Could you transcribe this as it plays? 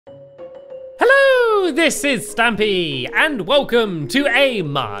this is Stampy, and welcome to a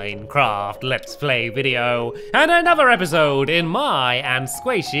Minecraft Let's Play video, and another episode in my and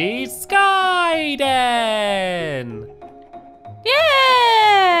Sqaishey's Skyden!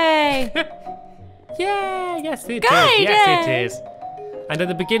 Yay! Yeah, yes it Skyden! is, yes it is. And at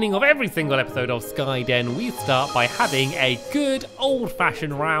the beginning of every single episode of Skyden, we start by having a good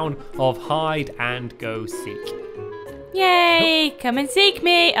old-fashioned round of hide and go seek. Yay! Come and seek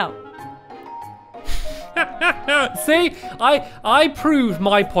me! Oh. See, I proved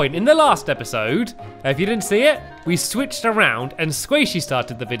my point in the last episode. If you didn't see it, we switched around and Sqaishey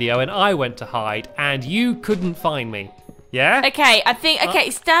started the video and I went to hide and you couldn't find me. Yeah? Okay, I think,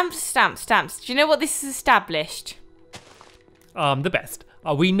 stamps. Do you know what this is established? The best.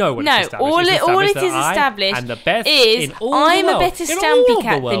 We know what no, it's established. all it is established and the best is in all I'm the a world. better In Stampy all of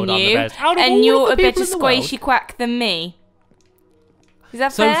cat the world, than I'm the you, best. Out of all and of you're the a better people in the world. Sqaishey quack than me. Is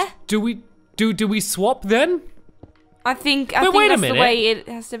that So fair? do we swap then? I think wait a that's minute. the way it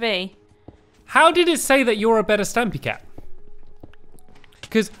has to be. How did it say that you're a better Stampy cat?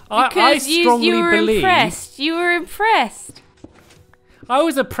 Because I strongly you were believe. impressed. You were impressed. I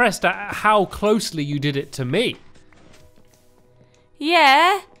was impressed at how closely you did it to me.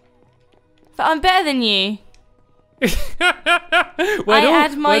 Yeah, but I'm better than you. when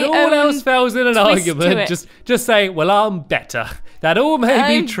all own else fails in an twist argument, to it. just say, well, I'm better. That all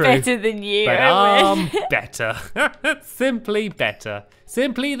may be true. I'm better than you. But I'm better. Simply better.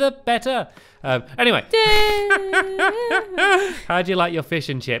 Simply the better. Anyway. How do you like your fish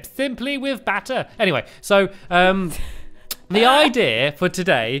and chips? Simply with batter. Anyway, so the idea for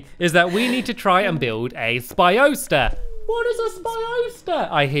today is that we need to try and build a Sqaishey. What is a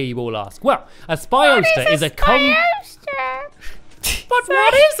Sqaishey? I hear you all ask. Well, a Sqaishey is a But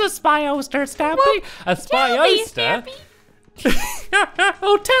what is a Sqaishey, Stampy? Well, a Sqaishey.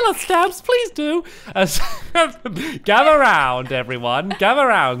 Oh, tell us, Stamps, please do. Gather round, everyone. Gather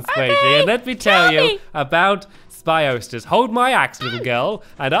round, Sqaishey, and let me tell you about Sqaisheys. Hold my axe, little girl,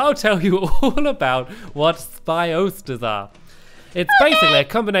 and I'll tell you all about what Sqaishey are. It's basically a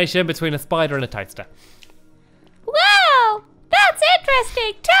combination between a spider and a toaster. Wow, that's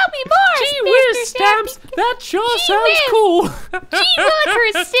interesting. Tell me more, Gee whiz, Stamps, that sure sounds cool. Gee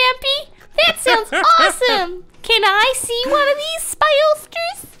willikers, Stampy, that sounds awesome. Can I see one of these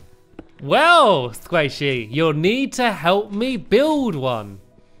Sqaisheys? Well, Sqaishey, you'll need to help me build one.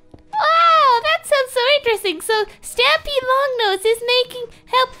 Wow, that sounds so interesting. So Stampy Longnose is making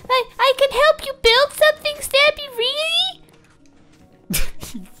help. I can help you build something, Stampy. Really?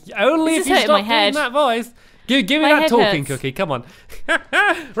 Only if you stop doing that voice. Give me that talking cookie. Come on.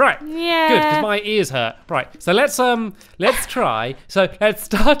 Right. Yeah. Good, because my ears hurt. Right. So let's try. So let's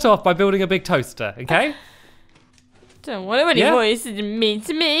start off by building a big toaster. Okay. Don't want any voice to mean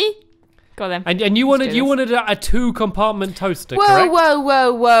to me. Go on then. And you wanted a 2-compartment toaster, whoa, correct?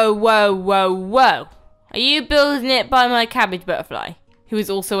 Whoa. Are you building it by my cabbage butterfly, who is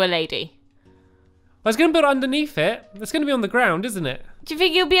also a lady? I was going to build it underneath it. It's going to be on the ground, isn't it? Do you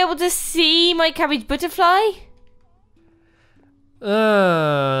think you'll be able to see my cabbage butterfly? Right,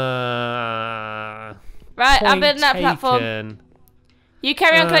 I'm building that platform. You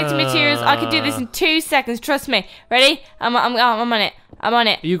carry on collecting materials. I can do this in 2 seconds. Trust me. Ready? I'm on it. I'm on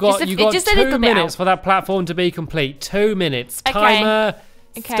it. You got just 2 minutes for that platform to be complete. 2 minutes. Okay. Timer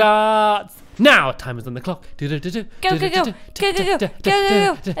starts now. Timer's on the clock. Go.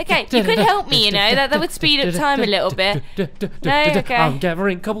 Okay, you could help me, you know. That would speed up time a little bit. No, okay. I'm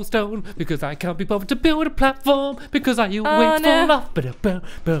gathering cobblestone because I can't be bothered to build a platform because I wait for love.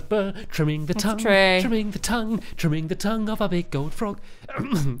 Trimming the tongue, trimming the tongue of a big gold frog.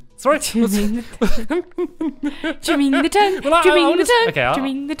 Sorry. Trimming the tongue. What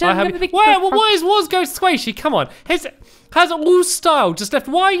goes Sqaishey? Come on. Has all style just left?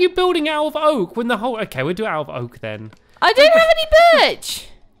 Why are you building out of oak when the whole... Okay, we'll do it out of oak then. I don't have any birch.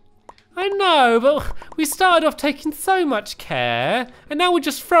 I know, but we started off taking so much care, and now we're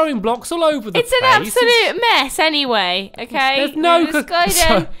just throwing blocks all over the place. It's an absolute mess anyway, okay? There's no...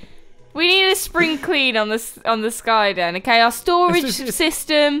 Skyden, we need a spring clean on the Skyden, okay? Our storage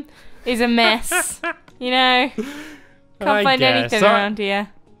system is a mess, you know? Can't find anything around here.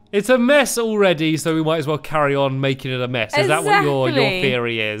 It's a mess already, so we might as well carry on making it a mess. Is that what your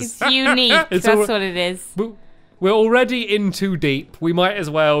theory is? It's unique, that's what it is. We're already in too deep. We might as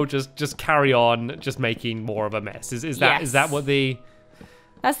well just carry on just making more of a mess. Is that what the...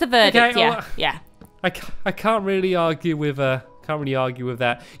 That's the verdict, okay, yeah. I can't really argue with that.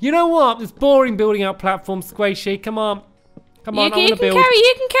 You know what? It's boring building out platforms, Sqaishey. Come on. I want to build.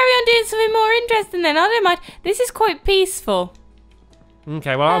 You can carry on doing something more interesting then. I don't mind. This is quite peaceful.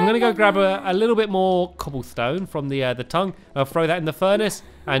 Okay, well, I'm going to go grab a little bit more cobblestone from the tongue. I'll throw that in the furnace,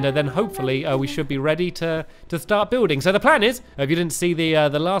 and then hopefully we should be ready to start building. So the plan is, if you didn't see the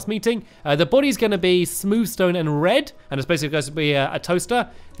last meeting, the body's going to be smooth stone and red, and it's basically going to be a toaster.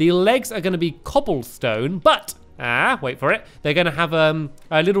 The legs are going to be cobblestone, but, wait for it, they're going to have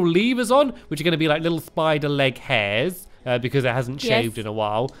little levers on, which are going to be like little spider leg hairs, because it hasn't shaved in a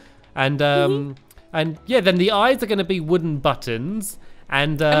while. And yeah, then the eyes are going to be wooden buttons.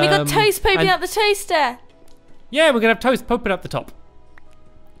 And we got toast pooping out the toaster. Yeah, we're going to have toast pooping up the top.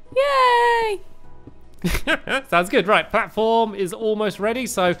 Yay! Sounds good. Right, platform is almost ready.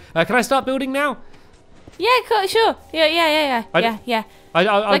 So can I start building now? Yeah, cool, sure. Yeah.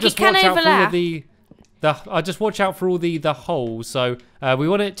 I'll like just it can watch overlap. out for I'll just watch out for all the holes. So we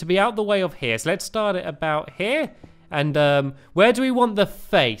want it to be out the way of here. So let's start it about here. And where do we want the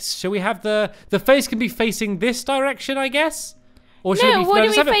face? Shall we have the face can be facing this direction, I guess? Or should we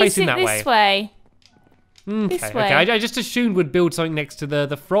just have it facing that this way? Okay, This way. okay. I just assumed we'd build something next to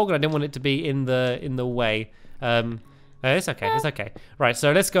the frog, and I didn't want it to be in the way. It's okay. It's okay. Right.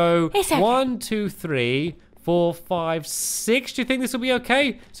 So let's go. It's okay. 1, 2, 3, 4, 5, 6. Do you think this will be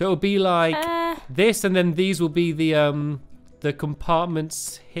okay? So it'll be like this, and then these will be the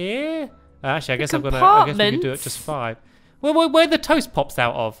compartments here. Actually, I guess we could do it just 5. Well, where the toast pops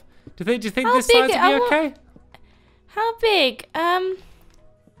out of? Do you think this size will be okay? How big? Why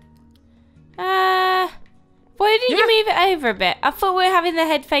didn't you move it over a bit? I thought we were having the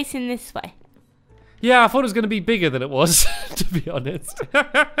head facing this way. Yeah, I thought it was going to be bigger than it was, to be honest. Okay,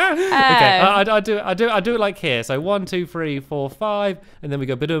 I do it like here. So 1, 2, 3, 4, 5, and then we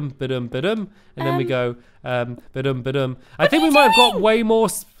go ba-dum, ba-dum, ba-dum, and then we go ba-dum, ba-dum. I think we might have got way more.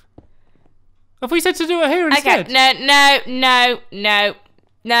 Have we said to do it here instead? Okay, no.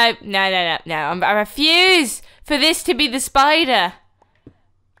 I refuse for this to be the spider.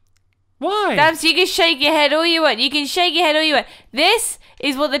 Why? Damn, you can shake your head all you want. This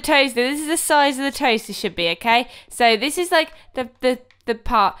is what the toaster. This is the size of the toaster should be. Okay, so this is like the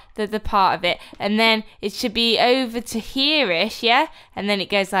part of it, and then it should be over to here-ish, yeah. And then it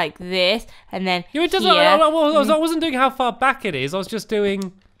goes like this, and then it doesn't. Here. I wasn't doing how far back it is. I was just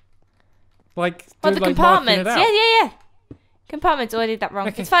doing like. The compartments. Yeah. Compartments. Oh, I did that wrong.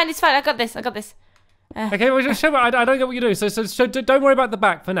 Okay. It's fine. I got this. Okay, well, just show me. I don't get what you're doing. So don't worry about the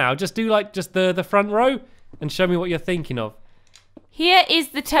back for now. Just do just the front row and show me what you're thinking of. Here is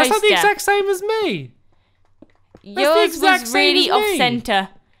the toaster. That's not the exact same as me. Yours was really off center.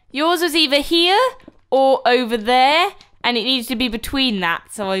 Yours was either here or over there, and it needs to be between that.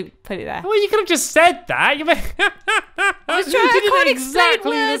 So I put it there. Well, you could have just said that. I can't explain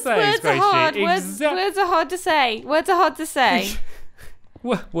words. Words are hard. Words are hard to say. Words are hard to say.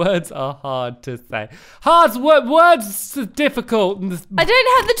 Words are hard to say. Words are difficult. I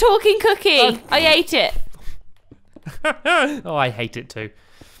don't have the talking cookie. I ate it. Oh, I hate it too.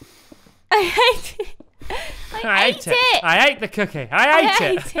 I hate it. I ate it. I ate the cookie. I ate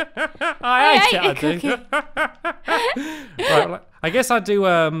it. I ate it. Right, well, I guess I'll do.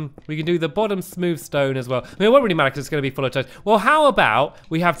 We can do the bottom smooth stone as well. I mean, it won't really matter because it's going to be full of toast. Well, how about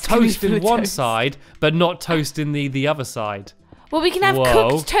we have toast in one side, but not toast in the other side? Well, we can have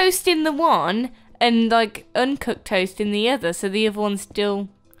cooked toast in the one and like uncooked toast in the other, so the other one's still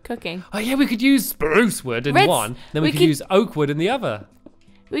cooking. Oh yeah, we could use spruce wood in one, then we could use oak wood in the other.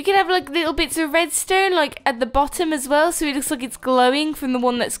 We could have like little bits of redstone like at the bottom as well, so it looks like it's glowing from the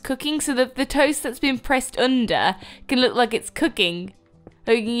one that's cooking, so the toast that's been pressed under can look like it's cooking.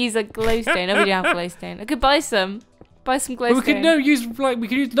 Or we can use like glowstone. Oh, we don't have glowstone. I could buy some. Buy some glowstone. Well, we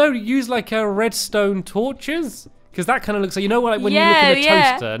could use redstone torches. Because that kind of looks like, you know, like when you look at a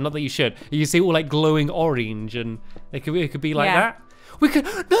toaster, not that you should, you see all like glowing orange, and it could be like that. We could,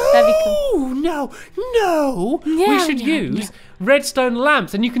 no. We should use redstone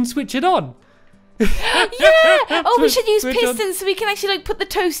lamps, and you can switch it on. Yeah. Oh, we should use pistons so we can actually like put the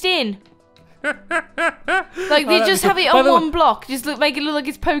toast in. Like they just have it on one block, just make it look like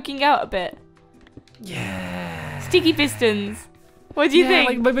it's poking out a bit. Yeah. Sticky pistons. What do you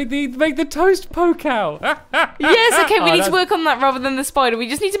think? Like make the toast poke out. Yes, okay, we need to work on that rather than the spider. We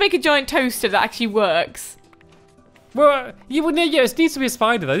just need to make a giant toaster that actually works. Well, it needs to be a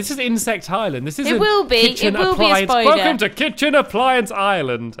spider though. This is Insect Island. This isn't Kitchen Appliance. Welcome to Kitchen Appliance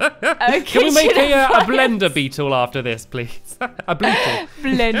Island. Can we make a blender beetle after this, please? A beetle.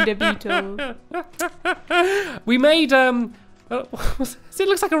 Blender beetle. We made it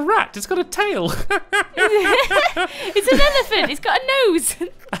looks like a rat. It's got a tail. It's an elephant. It's got a nose.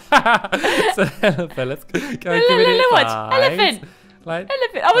 It's an elephant. Let's go. Give it 5. Elephant. Like,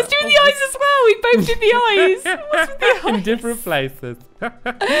 Elephant. I was doing the eyes as well. We both did the eyes. What's with the eyes? in different places.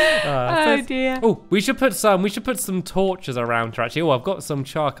 Oh dear. Oh, we should put some torches around her actually. Oh, I've got some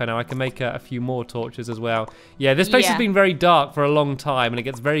charcoal now. I can make a few more torches as well. Yeah, this place has been very dark for a long time and it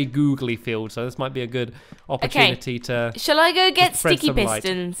gets very googly filled, so this might be a good opportunity to. Shall I go get spread sticky some light.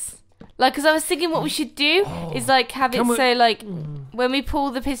 pistons? Like, because I was thinking what we should do is like have it so like when we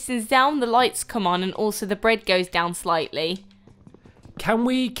pull the pistons down, the lights come on and also the bread goes down slightly. Can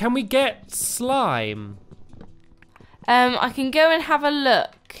we get slime? I can go and have a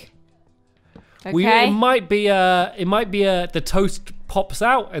look. Okay. It might be the toast pops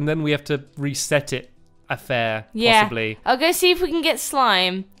out and then we have to reset it possibly. I'll go see if we can get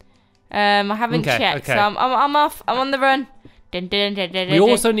slime. I haven't checked, so I'm off. I'm on the run. We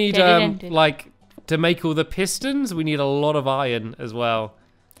also need like to make all the pistons. We need a lot of iron as well.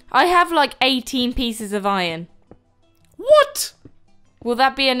 I have like 18 pieces of iron. What? Will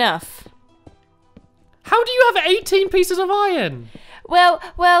that be enough? How do you have 18 pieces of iron? Well,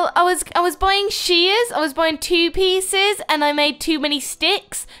 I was buying shears. I was buying 2 pieces, and I made too many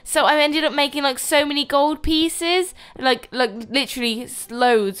sticks, so I ended up making like so many gold pieces, like literally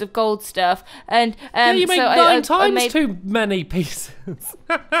loads of gold stuff. And you made so 9 times too many pieces.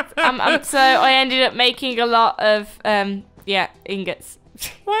 So I ended up making a lot of ingots.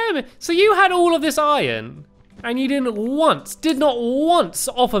 Wait a minute. So you had all of this iron, and you did not once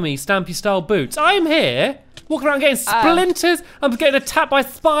offer me Stampy style boots. I'm here. Walking around getting splinters. I'm getting attacked by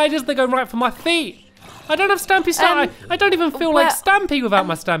spiders. They're going right for my feet. I don't have Stampy style. I don't even feel like Stampy without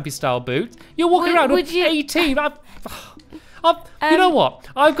my Stampy style boots. You're walking around with 18. You know what?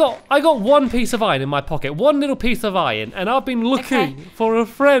 I got 1 piece of iron in my pocket. 1 little piece of iron, and I've been looking for a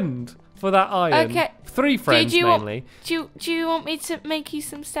friend for that iron. Okay. 3 friends mainly. Do you want me to make you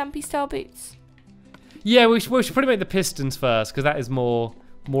some Stampy style boots? Yeah, we should probably make the pistons first because that is more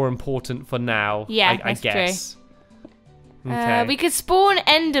important for now. Yeah, I that's guess. True. Okay. We could spawn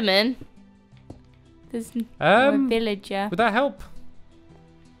Enderman. There's a villager. Would that help?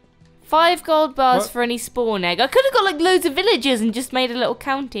 5 gold bars for any spawn egg. I could have got like loads of villagers and just made a little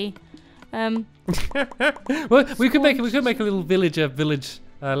county. Well, we could make a little village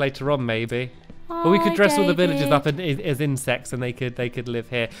later on maybe. Or we could dress all the villagers up as insects and they could live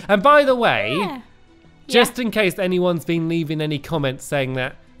here. And by the way, just in case anyone's been leaving any comments saying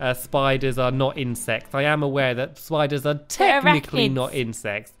that spiders are not insects, I am aware that spiders are technically not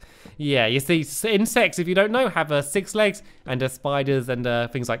insects. Yeah, you see, insects, if you don't know, have 6 legs, and spiders and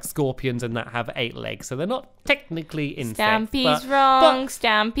things like scorpions and that have 8 legs, so they're not technically insects. Stampy's wrong.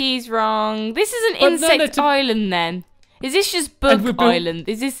 Stampy's wrong. This is an insect island then. Is this just bug island?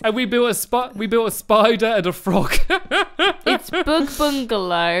 Is this? And we built a spider and a frog. It's bug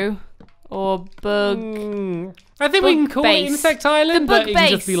bungalow. Or bug. I think we can call it Insect Island, but it can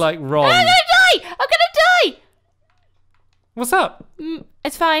just be like wrong. I'm gonna die! I'm gonna die! What's up?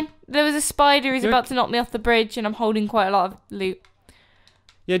 It's fine. There was a spider who's about to knock me off the bridge, and I'm holding quite a lot of loot.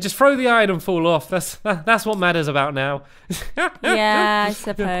 Yeah, just throw the iron and fall off. That's what matters about now. Yeah, I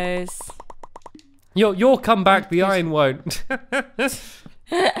suppose. You'll come back. The iron won't.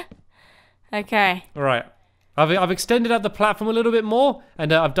 Okay. All right. I've extended out the platform a little bit more,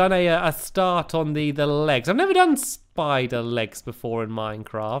 and I've done a start on the legs. I've never done spider legs before in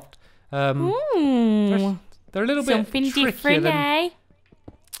Minecraft. They're a little bit something different, eh?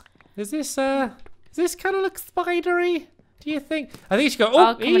 Is this kind of look spidery? Do you think? I think you should go.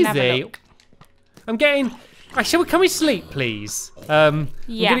 Oh, easy. I'm getting. Actually, can we sleep, please? I'm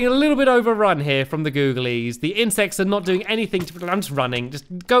getting a little bit overrun here from the googlies. The insects are not doing anything. I'm just running. Just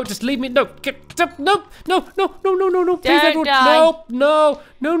go. Just leave me. No. No. Please, everyone. No.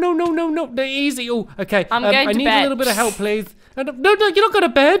 They're easy. Oh, okay. I'm going to I need bed. a little bit of help, please. No, you're not going to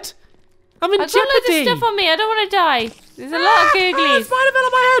bed. I'm in jeopardy. I've got loads of stuff on me. I don't want to die. There's a lot of googlies. Spider fell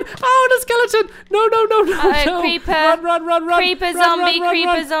on my head. Oh, the skeleton. No. Creeper. Run. Creeper, zombie,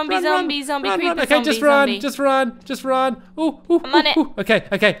 creeper, zombie, creeper, okay, zombie. just run. Ooh. I'm on it.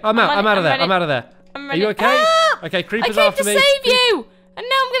 Okay. I'm out of there. Are you okay? Okay, creeper's after me. I came to save you. And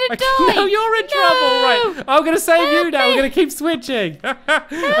now I'm gonna die. No, you're in trouble. Right. I'm gonna save you now. We're gonna keep switching. Okay,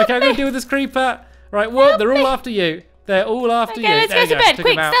 I'm gonna deal with this creeper. Right, whoa, they're all after you. They're all after you. Let's go to bed.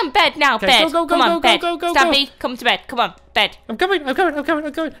 Quick, stand bed now. Okay, bed. Go. Come on, bed. Stampy, come to bed. Come on, bed. I'm coming. Well,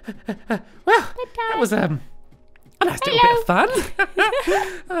 that was a nice little bit of fun.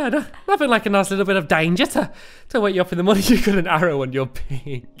 Nothing like a nice little bit of danger to wake you up in the morning. You got an arrow on your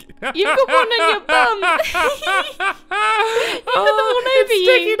beak. You've got one on your bum. You got the one over it's you.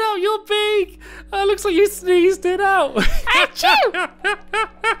 sticking out your beak. Oh, it looks like you sneezed it out.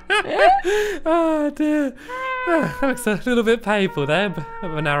 Oh dear. That looks a little bit painful there. Bit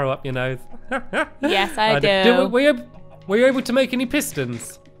of an arrow up your nose. Yes, I do. Were you able to make any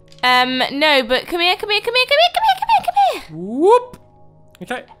pistons? No, but come here. Whoop.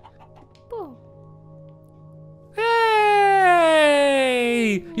 Okay. Ooh. Hey!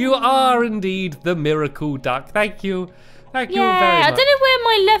 You are indeed the miracle duck. Thank you. Thank you very much. I don't know where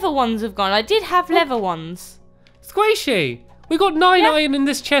my leather ones have gone. I did have leather ones. Sqaishey, we got 9 iron in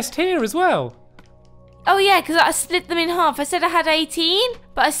this chest here as well. Oh yeah, because I split them in half. I said I had 18,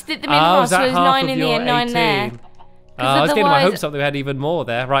 but I split them in half, so there's 9 in here, 9 there. I was getting my hopes up that we had even more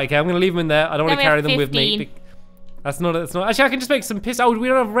there. Right, okay, I'm going to leave them in there. I don't want to carry them with me. That's not. Actually, I can just make some piss. Oh, we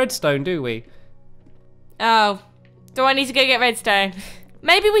don't have redstone, do we? Oh. Do I need to go get redstone?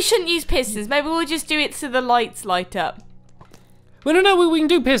 Maybe we shouldn't use pistons. Maybe we'll just do it so the lights light up. Well, no, we can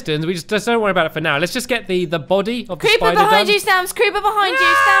do pistons. We just don't worry about it for now. Let's just get the body of the spider done. Creeper behind you, Stamps. Creeper behind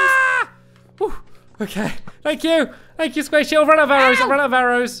you, Stamps. Whew. Okay. Thank you, Sqaishey. I'll run out of arrows. I'll run out of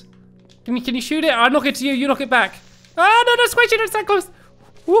arrows. Can you shoot it? I'll knock it to you. You knock it back. Oh no, Sqaishey, don't stand close.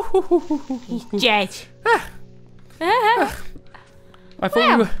 Dead. I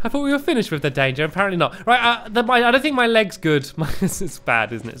thought we were finished with the danger. Apparently not. Right, I don't think my leg's good. It's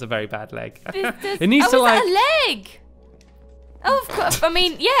bad, isn't it? It's a very bad leg. It needs to like. Is that a leg? Oh, of course. I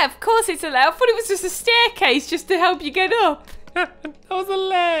mean, yeah, of course it's a leg. I thought it was just a staircase just to help you get up. That was a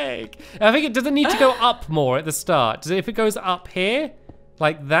leg. I think it doesn't need to go up more at the start. Does it? If it goes up here,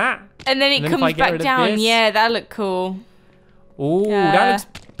 like that, and then it comes back down. Yeah, that look cool. Oh, that looks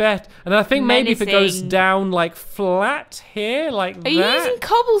better. And I think maybe if it goes down like flat here, like that. Are you using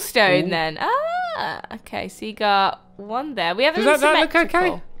cobblestone then? Ah, okay. So you got one there. We have a Does that look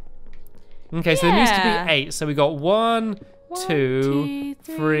okay? Okay, so there needs to be 8. So we got 1, 2,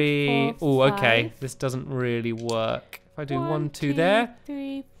 3. Oh, okay. This doesn't really work. If I do 1, 2 there,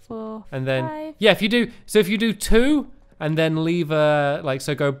 3, 4, and then 5. yeah, if you do 2 and then leave a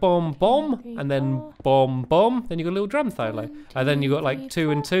so go bomb and then bomb, then you got a little drum solo, and then you got like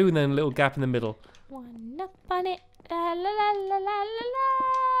 2 and 2, and then a little gap in the middle. 1 up on it, la la la la la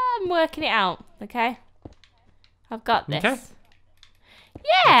la. I'm working it out. Okay, I've got this. Okay.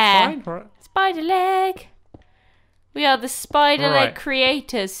 Yeah. Fine. Right. Spider leg. We are the spider leg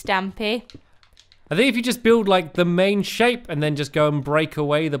creators, Stampy. I think if you just build like the main shape and then just go and break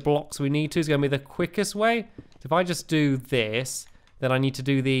away the blocks we need to is going to be the quickest way. So if I just do this, then I need to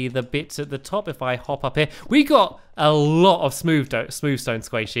do the bits at the top. If I hop up here, we got a lot of smooth stone,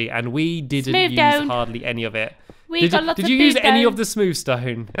 Sqaishey, and we didn't use hardly any of it. Did you use any of the smooth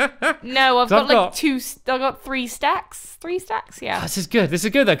stone? No, I've got like 2. I got 3 stacks. 3 stacks, yeah. Oh, this is good. This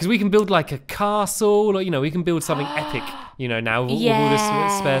is good though, because we can build like a castle, or we can build something epic. Now with all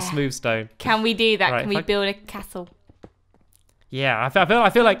this spare smooth stone. Can we do that? Can we build a castle? Yeah, I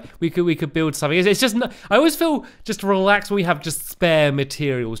feel like we could build something. It's just I always feel just relaxed when we have just spare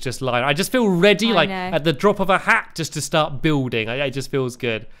materials just lying. I just feel ready, like at the drop of a hat, just to start building. It just feels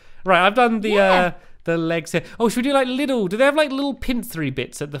good. Right, I've done the legs here. Oh, should we do like little? Do they have like little pincery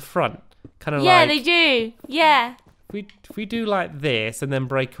bits at the front? Kind of like. Yeah, they do. Yeah. If we do like this and then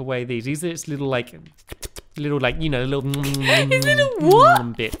break away these are just little like little what?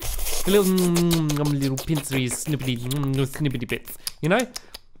 Bits. Little pincery snippety bits,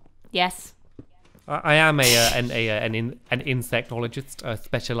 Yes. I am an insectologist,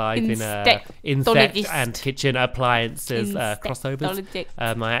 specialised in insect and kitchen appliances crossovers.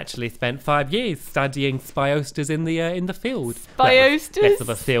 I actually spent 5 years studying spy oysters in the field. Spy oysters? Less of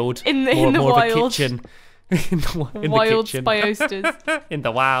a field, in the more wild. of a kitchen. in wild the kitchen. spy oysters. In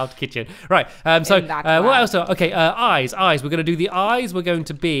the wild kitchen. Right. What else? Okay. Eyes. We're going to do the eyes. We're going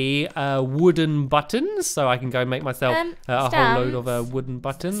to be wooden buttons, so I can go and make myself a whole load of wooden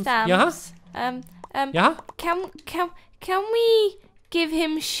buttons. Stamps. Yeah. Can we give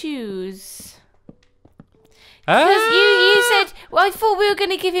him shoes? Because you said, well, I thought we were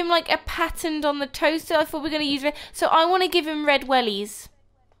going to give him like a pattern on the toaster. I thought we were going to use red. So I want to give him red wellies.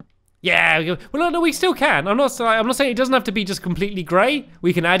 Yeah, well, no, we still can. I'm not saying it doesn't have to be just completely grey.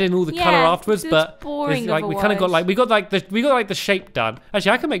 We can add in all the colour afterwards, but boring like we kind of got the shape done.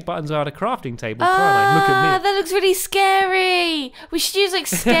 Actually, I can make buttons out of a crafting table. Can't I? Look at me. That looks really scary. We should use like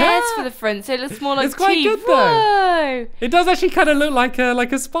stairs for the front, so it looks more like it's quite good though. It does actually kind of look like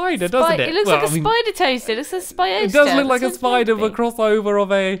a spider, doesn't it? It looks like a spider toaster. It looks like a spider. It does look like a spider with a crossover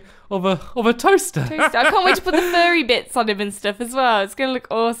of a toaster. I can't wait to put the furry bits on him and stuff as well. It's gonna look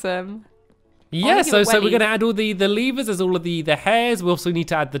awesome. Yeah, so we're going to add all the levers, there's all of the hairs. We also need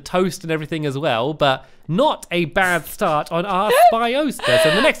to add the toast and everything as well, but not a bad start on our spy oyster.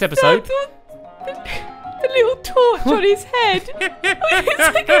 So in the next episode, The little torch on his head.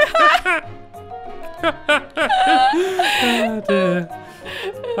 It's like a hat. Oh, dear.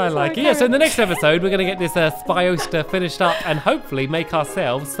 I like it. Yeah, so in the next episode, we're going to get this spy oyster finished up and hopefully make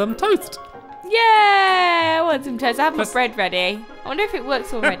ourselves some toast. Yeah, I want some toast. I have my bread ready. I wonder if it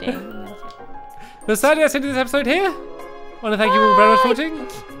works already. So sadly, that's the end of this episode here. I want to thank you all very much for watching.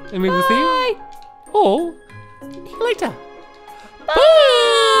 And we will see you all later.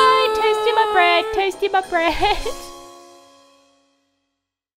 Bye. Toasting my bread. Toasting my bread.